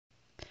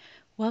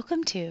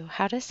Welcome to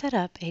How to Set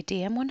Up a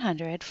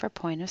DM-100 for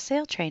Point of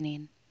Sale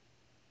Training.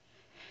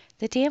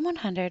 The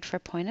DM-100 for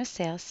Point of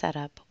Sale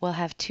setup will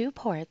have two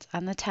ports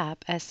on the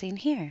top as seen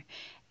here,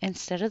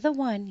 instead of the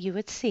one you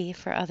would see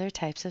for other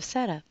types of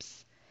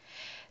setups.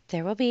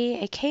 There will be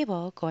a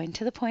cable going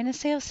to the point of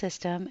sale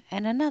system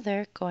and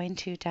another going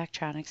to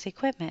Daktronics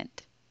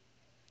equipment.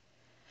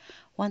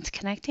 Once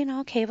connecting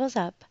all cables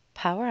up,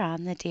 power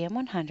on the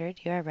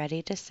DM-100, you are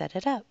ready to set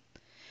it up.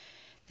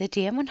 The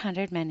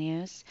DM-100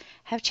 menus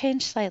have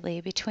changed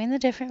slightly between the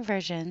different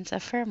versions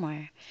of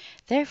firmware.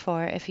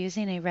 Therefore, if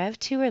using a Rev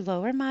 2 or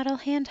lower model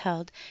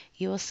handheld,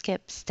 you will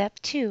skip Step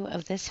 2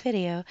 of this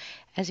video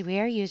as we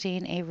are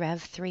using a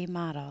Rev 3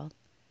 model.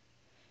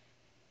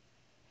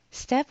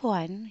 Step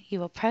 1,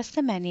 you will press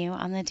the menu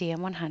on the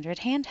DM-100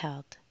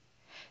 handheld.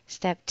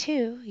 Step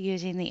 2,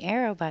 using the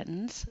arrow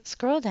buttons,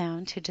 scroll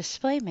down to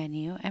Display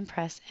menu and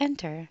press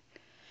Enter.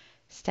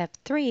 Step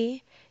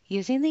 3,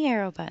 using the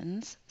arrow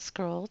buttons,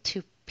 scroll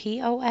to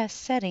POS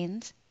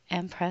settings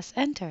and press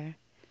Enter.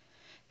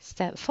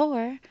 Step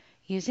 4,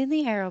 using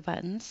the arrow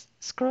buttons,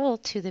 scroll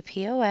to the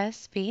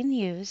POS being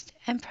used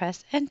and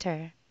press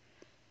Enter.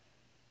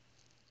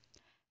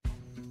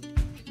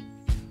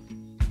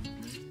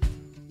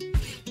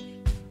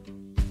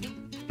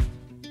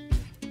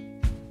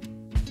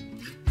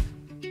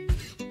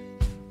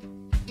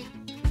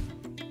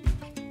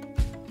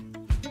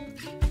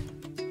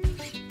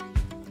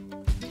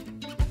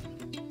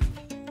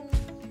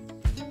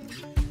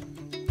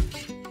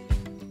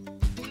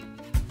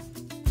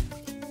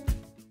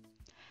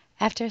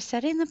 After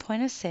setting the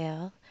point of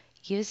sale,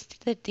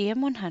 the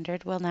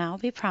DM-100 will now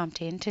be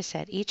prompting to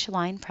set each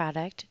line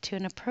product to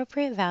an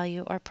appropriate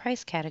value or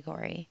price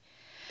category.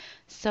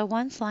 So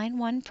once line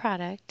 1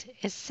 product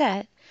is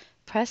set,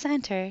 press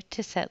Enter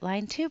to set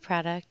line 2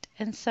 product,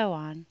 and so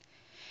on.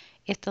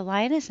 If the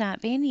line is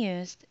not being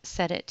used,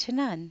 set it to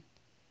none.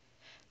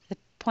 The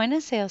point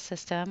of sale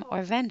system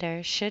or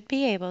vendor should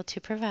be able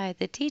to provide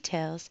the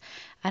details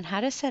on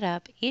how to set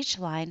up each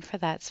line for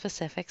that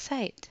specific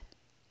site.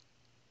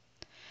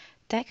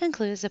 That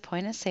concludes the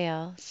point of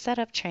sale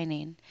setup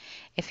training.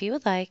 If you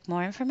would like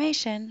more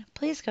information,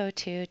 please go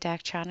to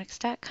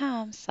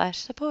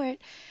daktronics.com/support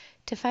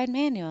to find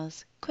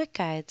manuals, quick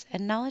guides,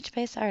 and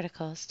knowledge-based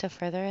articles to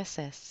further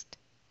assist.